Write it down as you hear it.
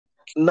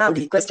Now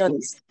the question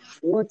is,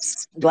 what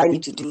do I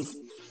need to do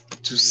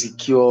to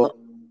secure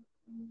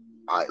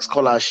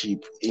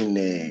scholarship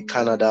in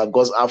Canada?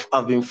 Because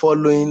I've been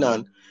following,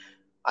 and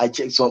I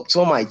checked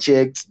some I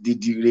checked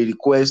the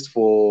request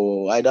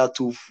for either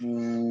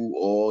TOEFL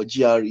or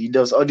GRE.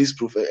 There's all these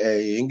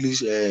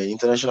English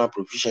international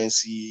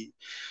proficiency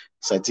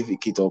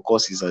certificate or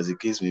courses, as the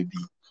case may be.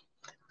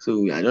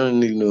 So I don't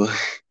really know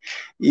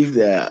if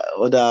there are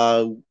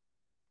other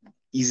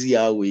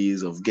easier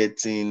ways of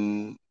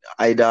getting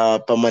either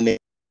permanent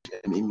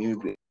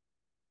immigrant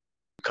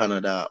in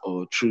Canada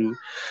or through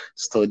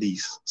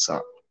studies,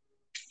 sir.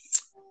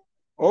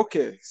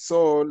 Okay,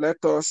 so let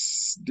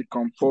us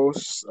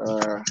decompose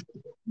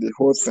the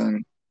whole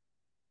thing.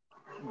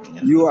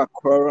 Yeah. You are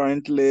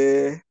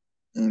currently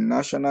in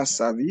national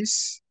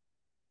service.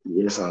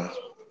 Yes, sir.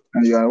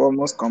 And you are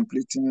almost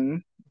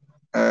completing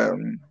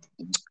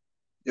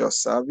your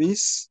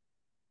service.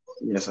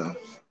 Yes, sir.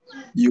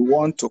 You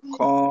want to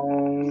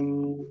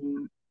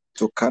come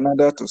to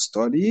Canada to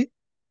study.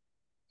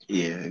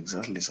 Yeah,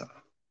 exactly, sir.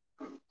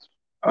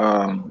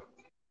 And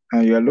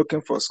you are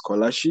looking for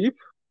scholarship.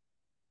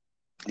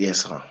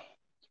 Yes, sir.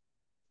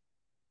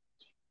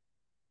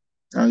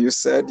 And you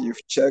said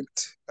you've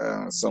checked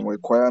some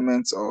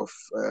requirements of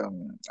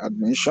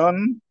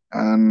admission,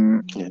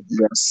 and Yes.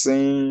 you are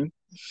saying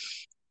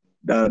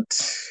that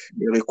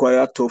they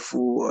require TOEFL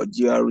or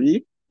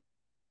GRE.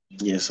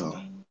 Yes, sir.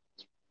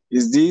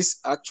 Is this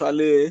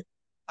actually,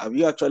 have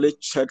you actually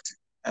checked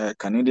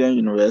Canadian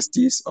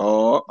universities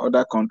or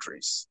other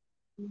countries,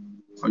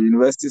 or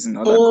universities in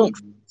other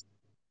countries?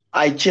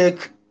 I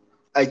check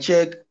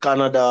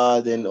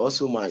Canada, then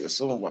also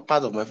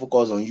part of my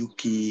focus on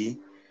UK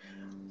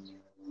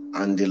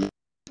and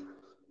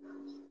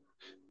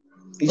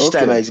each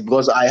Okay. time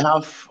because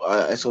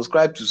I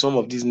subscribe to some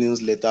of these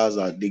newsletters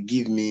that they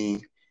give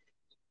me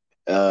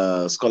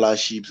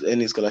scholarships,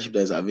 any scholarship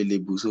that is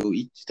available. So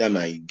each time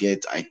I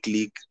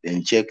click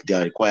and check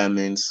their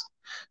requirements.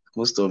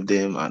 Most of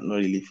them are not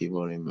really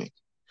favoring me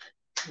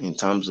in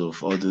terms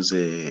of all those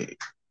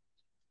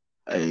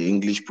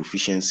English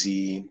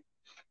proficiency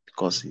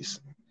courses.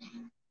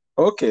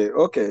 Okay.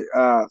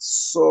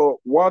 So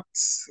what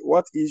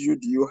issue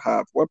do you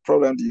have? What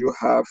problem do you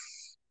have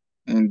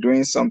in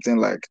doing something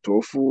like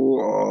TOEFL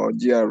or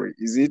GRE?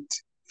 Is it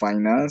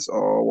finance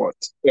or what?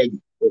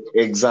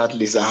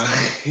 Exactly, sir.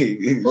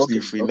 It's the Okay.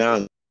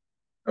 finance.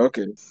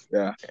 Okay.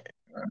 Yeah,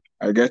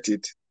 I get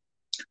it.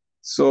 Yes,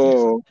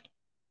 sir.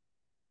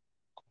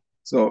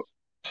 So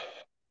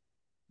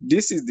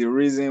this is the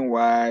reason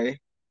why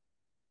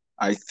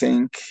I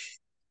think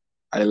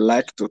I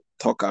like to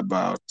talk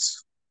about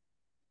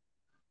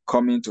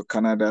coming to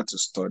Canada to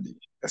study,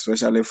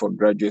 especially for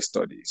graduate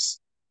studies.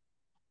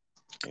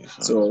 Yes,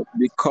 sir. So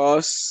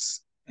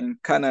because in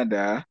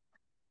Canada,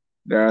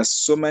 there are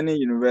so many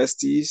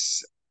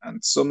universities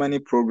and so many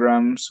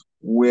programs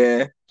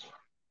where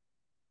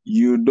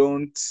you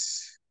don't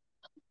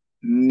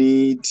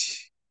need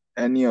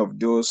any of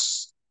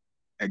those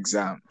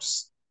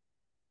exams.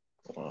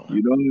 Wow.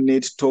 You don't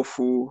need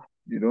TOEFL,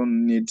 you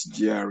don't need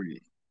GRE.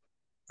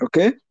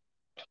 Okay?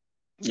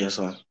 Yes,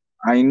 sir.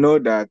 I know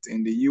that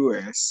in the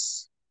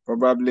US,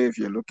 probably if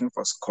you're looking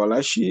for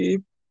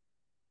scholarship,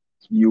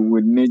 you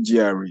would need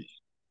GRE.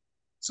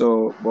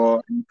 So,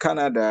 but in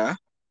Canada,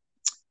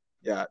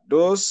 yeah,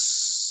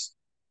 those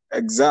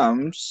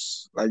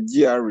exams like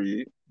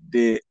GRE,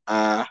 they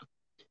are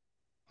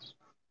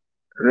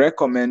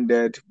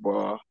recommended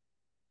but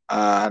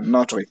are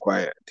not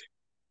required.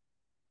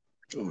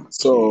 Okay.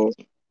 So,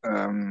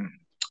 um,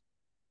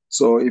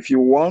 so if you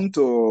want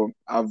to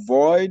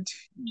avoid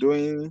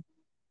doing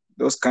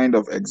those kind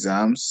of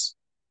exams,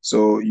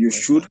 so you Yes,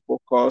 should sir.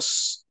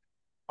 focus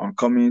on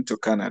coming to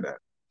Canada.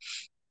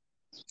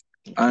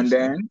 Okay, And sir.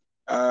 then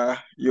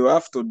you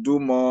have to do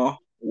more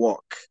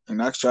work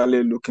in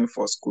actually looking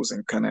for schools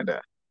in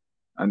Canada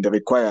and the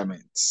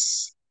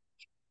requirements.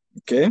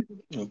 Okay.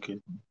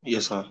 Okay.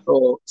 Yes, sir.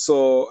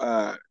 So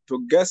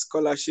to get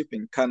scholarship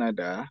in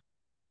Canada,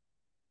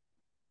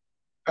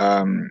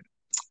 um,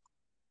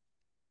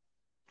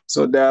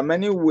 so there are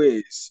many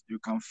ways you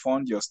can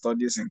fund your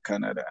studies in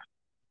Canada.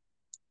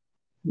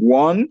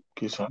 One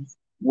Okay, sir.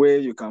 way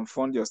you can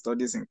fund your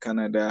studies in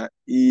Canada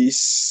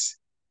is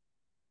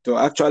to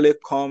actually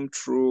come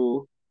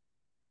through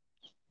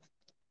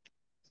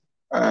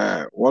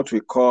what we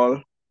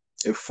call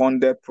a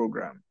funded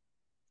program.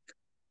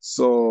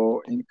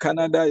 So in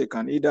Canada, you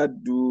can either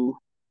do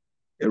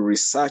a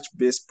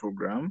research-based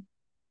program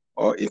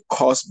or a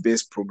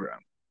course-based program.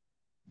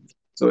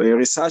 So a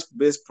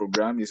research-based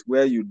program is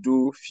where you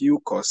do few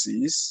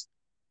courses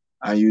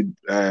and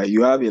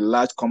you have a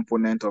large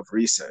component of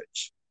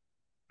research.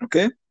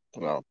 Okay?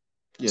 Wow.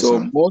 Yes, So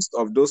sir. most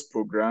of those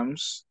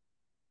programs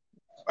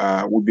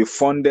will be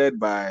funded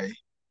by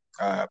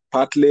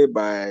partly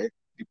by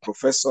the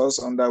professors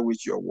under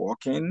which you're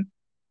working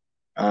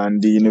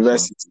and the Yes, sir.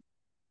 university.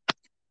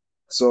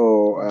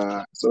 So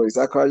it's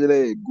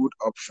actually a good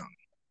option.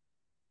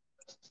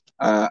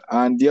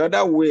 And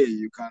another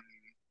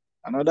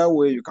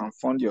way you can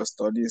fund your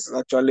studies is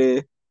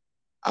actually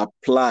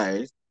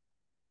apply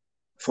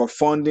for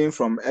funding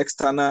from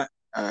external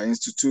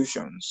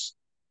institutions.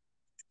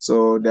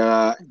 So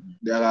there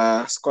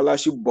are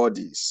scholarship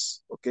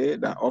bodies, okay,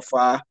 that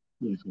offer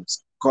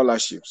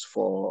scholarships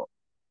for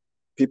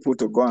people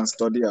to go and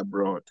study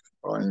abroad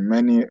or in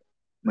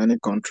many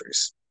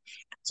countries.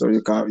 So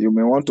you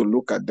may want to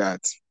look at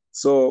that.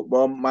 So,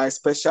 but my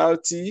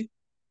specialty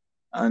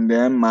and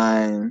then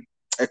my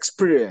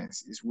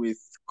experience is with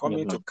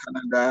coming to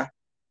Canada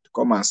to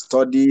come and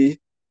study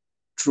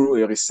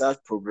through a research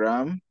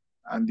program.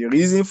 And the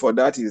reason for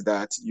that is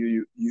that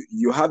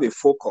you have a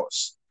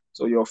focus.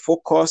 So your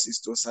focus is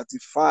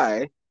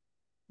to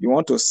you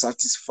want to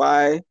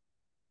satisfy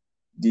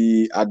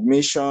the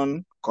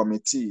admission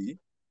committee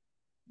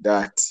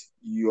that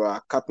you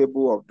are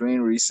capable of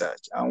doing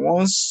research. And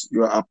once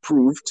you are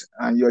approved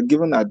and you're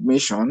given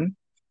admission,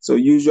 so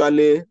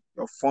usually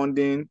your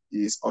funding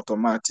is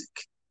automatic.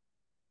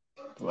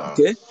 Wow.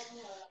 Okay.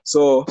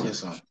 So, Yes,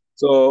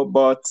 sir.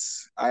 but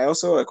I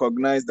also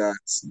recognize that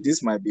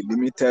this might be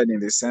limited in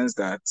the sense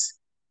that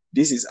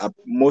this is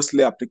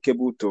mostly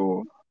applicable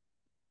to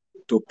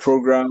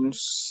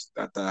programs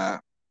that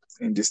are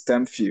in the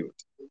STEM field.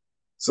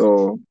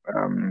 So,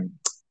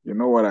 you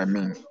know what I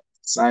mean,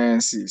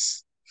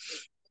 sciences.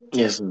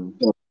 Yes, sir.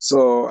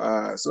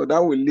 So, so that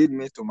will lead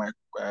me to my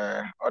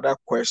other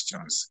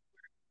questions.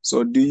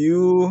 So,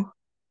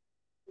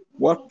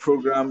 what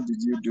program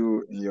did you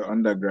do in your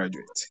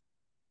undergraduate?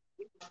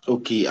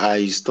 Okay,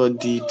 I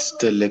studied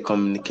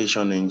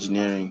telecommunication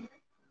engineering.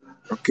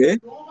 Okay,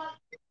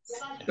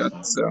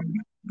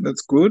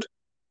 that's good.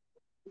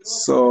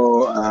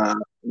 So,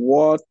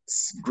 what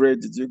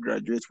grade did you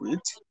graduate with?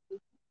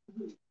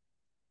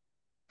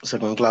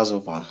 Second class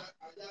offer.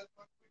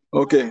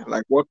 Okay,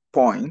 like what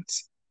point?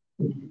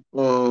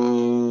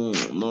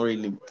 Not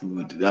really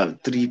good.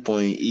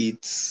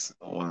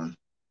 3.81.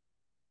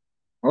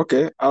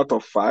 Okay, out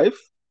of 5.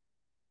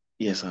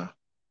 Yes, sir.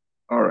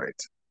 All right.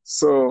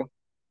 So,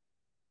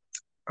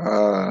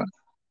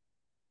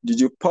 did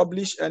you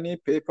publish any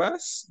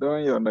papers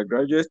during your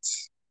undergraduate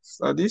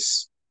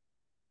studies?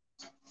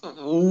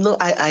 No,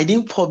 I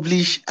didn't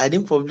publish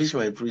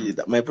my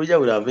project. My project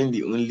would have been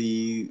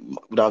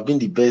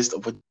the best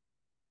opportunity.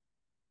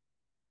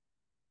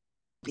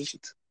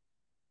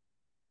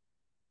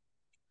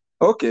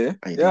 Okay,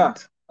 I yeah.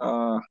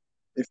 didn't.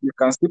 If you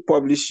can still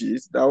publish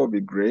it, that would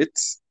be great.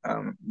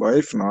 But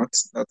if not,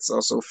 that's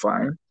also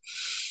fine.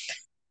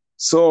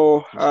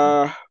 So, Yes,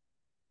 sir.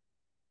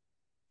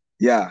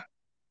 yeah.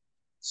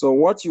 So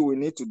what you will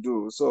need to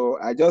do, so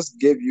I just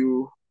gave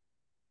you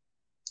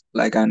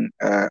like an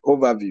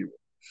overview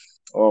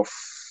of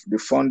the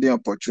funding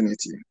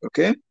opportunity,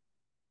 okay?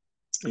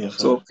 Yes, sir.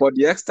 So for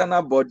the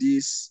external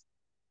bodies,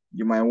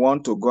 you might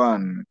want to go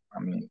and,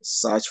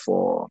 search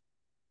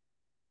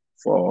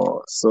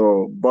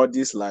so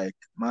bodies like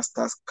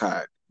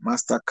MasterCard,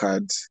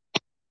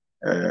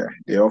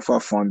 they offer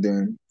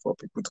funding for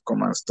people to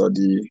come and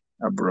study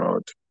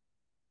abroad.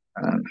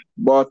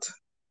 But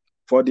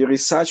for the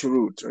research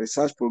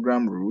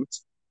program route,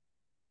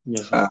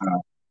 Yes, sir. uh,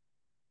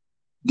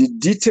 the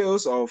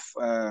details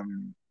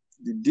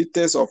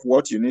of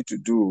what you need to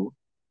do,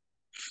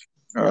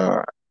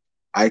 uh,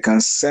 I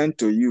can send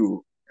to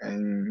you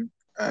and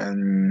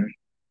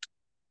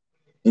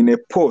in a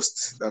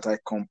post that I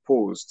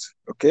composed.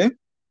 Okay,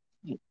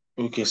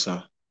 Okay,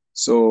 sir.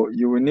 so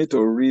you will need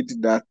to read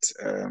that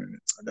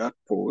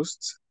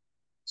post.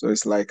 So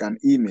it's like an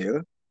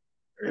email,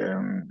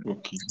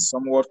 Okay.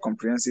 somewhat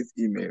comprehensive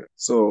email.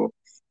 So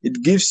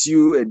it gives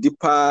you a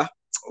deeper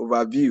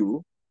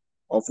overview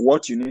of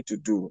what you need to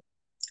do.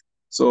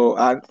 So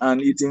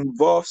and it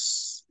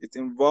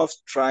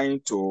involves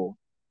trying to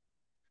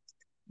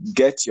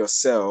get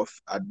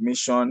yourself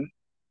admission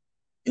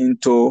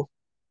into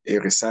a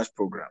research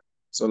program.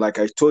 So like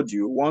I told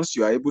you, once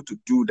you are able to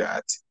do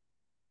that,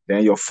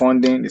 then your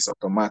funding is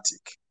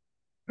automatic.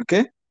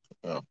 Okay?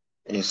 Yeah.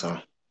 Yes,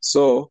 sir.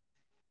 So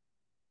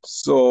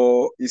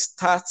it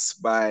starts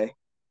by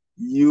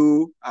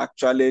you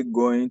actually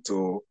going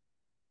to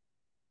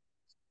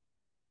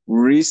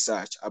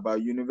research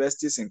about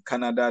universities in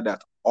Canada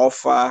that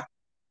offer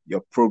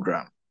your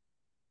program.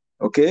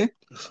 Okay?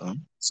 Yes, sir. Yes,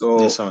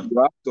 So sir.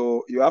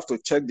 you have to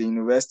check the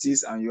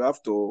universities and you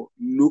have to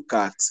look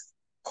at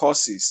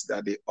courses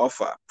that they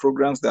offer,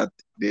 programs that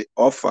they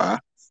offer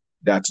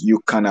that you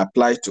can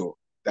apply to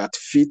that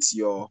fits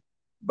your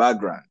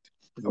background.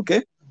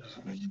 Okay?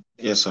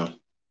 Yes, sir.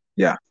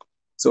 Yeah.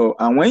 So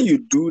and when you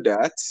do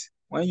that,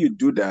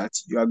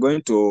 you are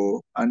going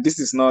to, and this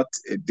is not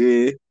a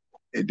day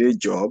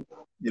job,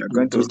 you are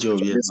going to Good job.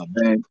 Yes,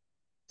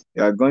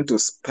 actually sir.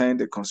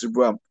 spend a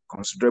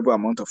considerable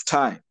amount of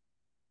time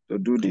to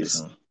do Yes, this.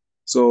 sir.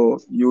 So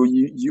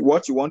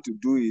what you want to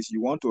do is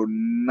you want to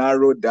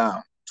narrow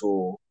down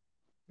to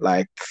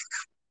like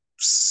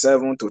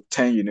 7 to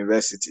 10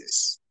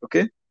 universities.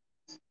 Okay.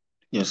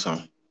 Yes,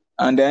 sir.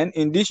 And then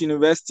in these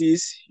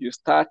universities, you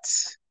start.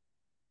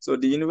 So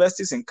the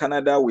universities in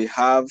Canada, we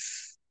have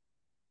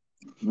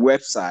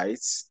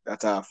websites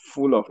that are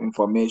full of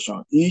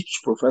information.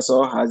 Each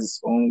professor has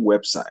his own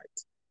website.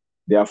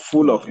 They are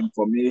full of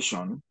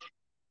information.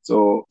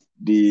 So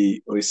the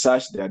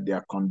research that they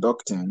are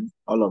conducting,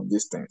 all of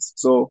these things.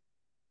 So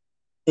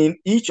in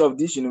each of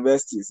these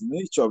universities, in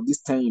each of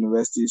these 10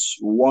 universities,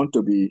 you want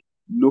to be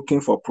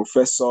looking for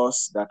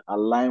professors that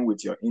align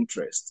with your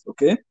interest.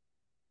 Okay?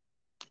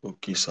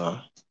 Okay, sir.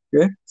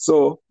 Okay.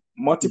 So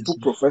multiple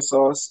Yes,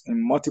 professors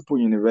in multiple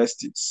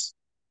universities.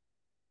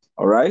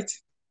 All right.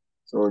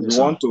 So yes,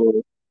 sir.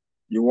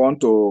 you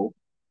want to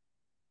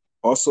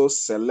also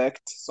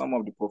select some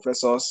of the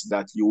professors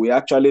that you will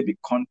actually be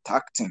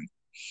contacting.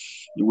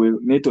 You will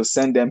need to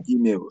send them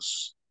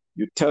emails.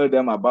 You tell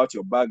them about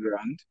your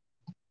background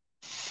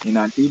in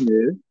an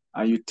email,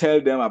 and you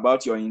tell them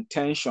about your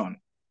intention.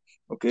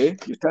 Okay,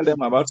 you tell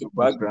them about your Yes,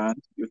 sir. background.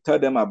 You tell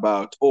them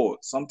about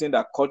something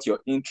that caught your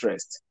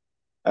interest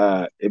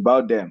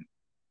about them,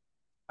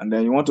 and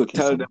then you want to Okay,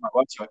 tell sir. them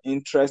about your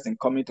interest in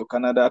coming to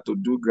Canada to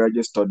do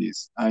graduate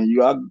studies, and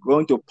you are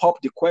going to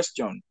pop the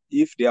question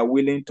if they are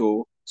willing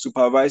to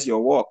supervise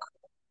your work.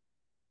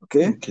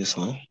 Okay, Okay,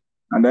 sir.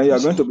 and then you are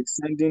Yes, going sir. to be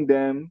sending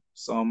them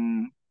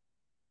some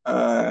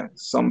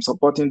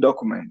supporting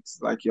documents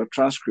like your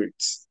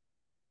transcripts.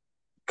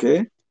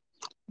 Okay,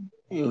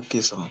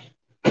 Okay, sir.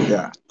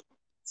 yeah.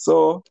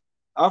 So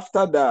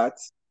after that,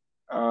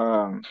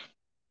 um,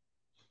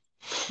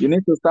 you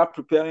need to start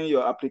preparing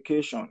your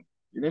application.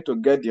 You need to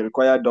get the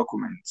required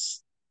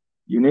documents.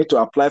 You need to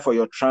apply for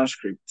your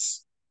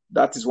transcripts.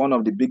 That is one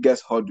of the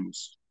biggest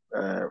hurdles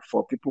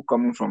for people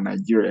coming from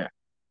Nigeria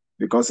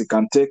because it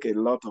can take a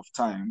lot of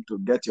time to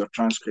get your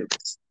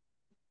transcripts.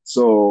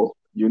 So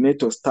you need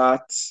to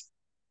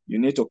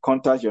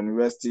contact your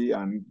university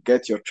and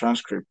get your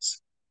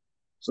transcripts.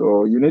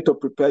 So you need to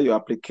prepare your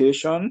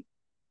application.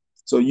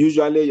 So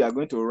usually you are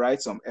going to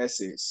write some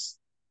essays.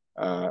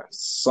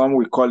 Some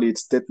we call it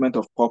statement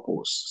of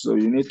purpose. So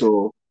you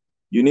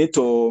need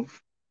to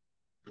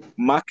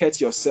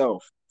market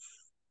yourself.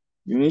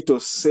 You need to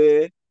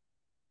say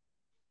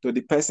to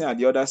the person at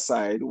the other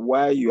side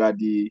why you are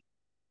the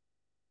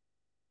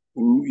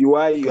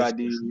why Yes,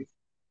 yes,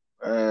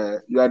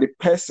 you are the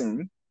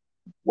person,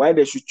 why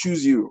they should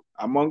choose you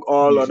among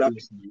all yes, other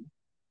yes, sir. people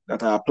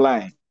that are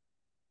applying.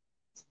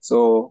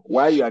 So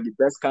why you are the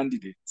best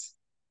candidate.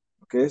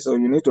 Okay, so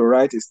you need to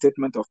write a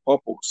statement of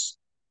purpose.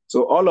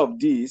 So all of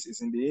this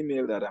is in the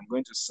email that I'm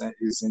going to send,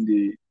 is in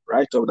the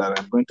write-up that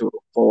I'm going to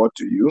forward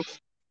to you.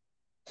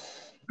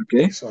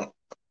 Okay, Yes, sir.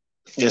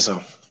 Yes,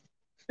 sir.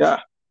 yeah.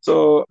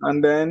 So,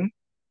 and then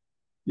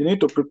you need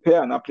to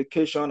prepare an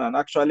application and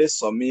actually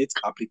submit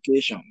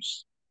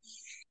applications.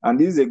 And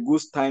this is a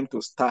good time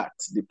to start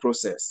the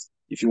process.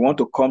 If you want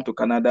to come to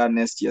Canada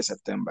next year,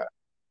 September,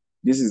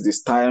 this is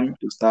this time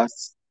to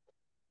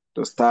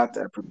start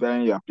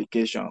preparing your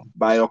application.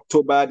 By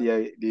October,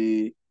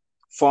 the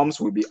forms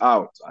will be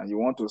out, and you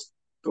want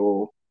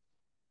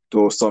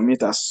to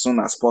submit as soon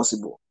as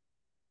possible.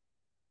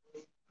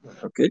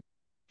 Okay.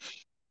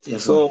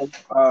 Yes, sir. So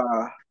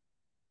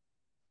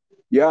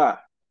yeah.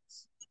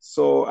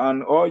 So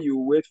and all you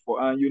wait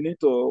for, and you need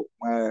to.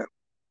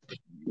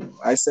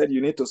 I said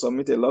you need to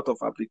submit a lot of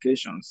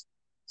applications.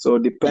 So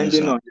Yes,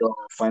 depending sir. on your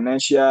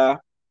financial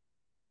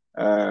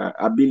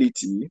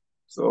ability,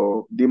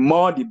 so the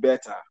more the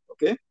better.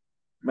 Okay.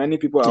 Many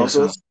people are Yes,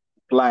 also sir.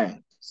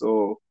 applying,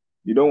 so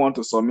you don't want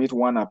to submit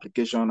one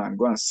application and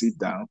go and sit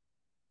down.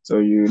 So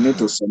you need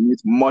to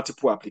submit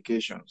multiple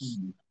applications,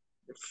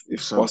 if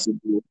Yes, sir.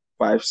 possible,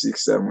 5,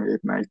 6, 7, 8,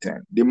 9,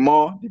 10. The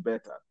more, the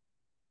better.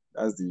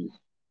 That's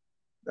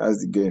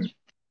the game.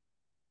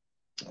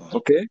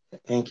 Okay,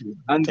 Thank you.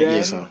 and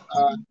Yes, then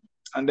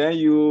sir.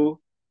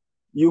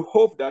 you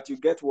hope that you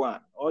get one.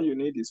 All you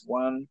need is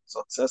one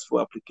successful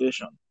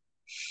application.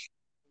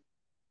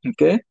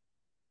 Okay,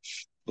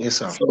 Yes,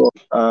 sir. so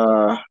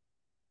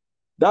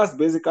that's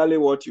basically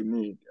what you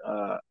need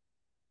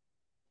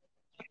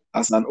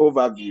as an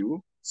overview.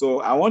 So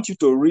I want you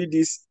to read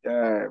this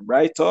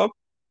write up.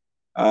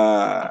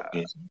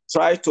 Okay.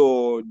 Try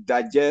to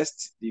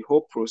digest the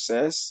whole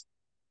process,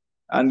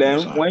 and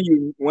Yes, then sir.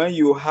 when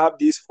you have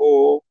this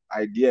whole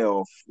idea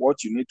of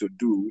what you need to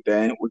do,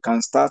 then we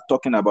can start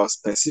talking about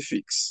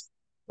specifics.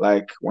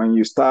 Like when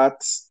you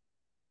start,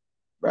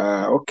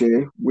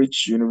 okay,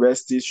 which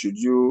university should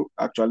you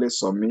actually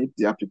submit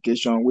the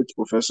application? Which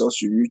professors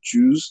should you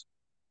choose?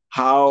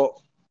 How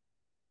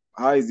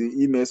how is the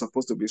email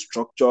supposed to be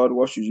structured?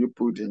 What should you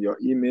put in your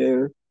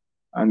email?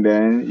 And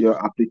then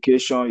your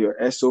application, your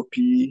SOP,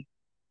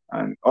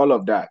 and all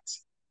of that.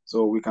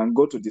 So we can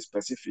go to the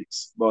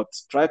specifics, but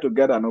try to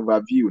get an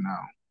overview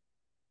now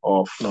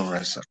of All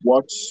right, sir.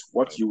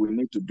 what you will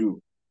need to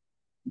do.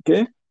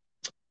 Okay?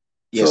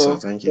 Yes, sir. So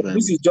Thank you very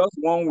this much. is just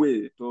one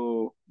way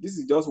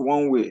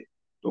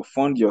to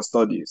fund your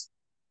studies.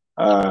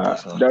 Okay,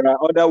 sir. There are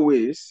other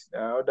ways.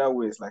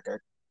 Like I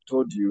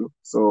told you.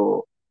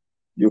 So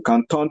you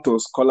can turn to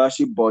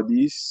scholarship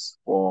bodies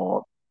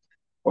for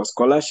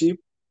scholarship,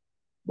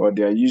 but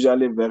they are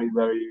usually very,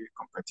 very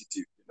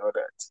competitive. You know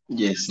that.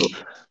 Yes, So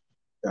sir.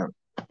 yeah.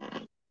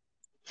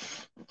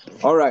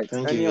 All right.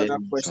 Thank you Any very other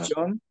much, sir.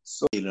 question?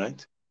 So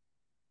Right?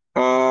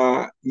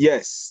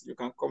 Yes, you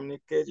can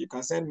communicate. You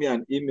can send me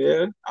an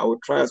email. I will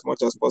try as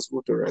much as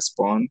possible to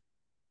respond.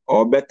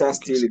 Or better Okay,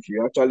 still, sir. if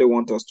you actually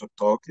want us to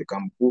talk, you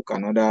can book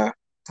another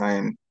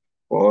time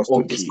for us to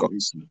Okay,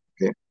 discuss. okay.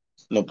 Okay.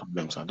 No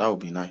problem, sir. That would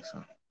be nice, sir.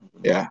 That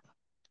would be nice. Yeah.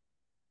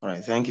 All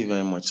right. Thank you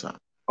very much, sir.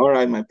 All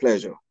right, my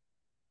pleasure.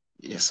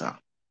 Yes, sir.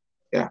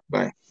 Yeah.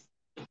 Bye.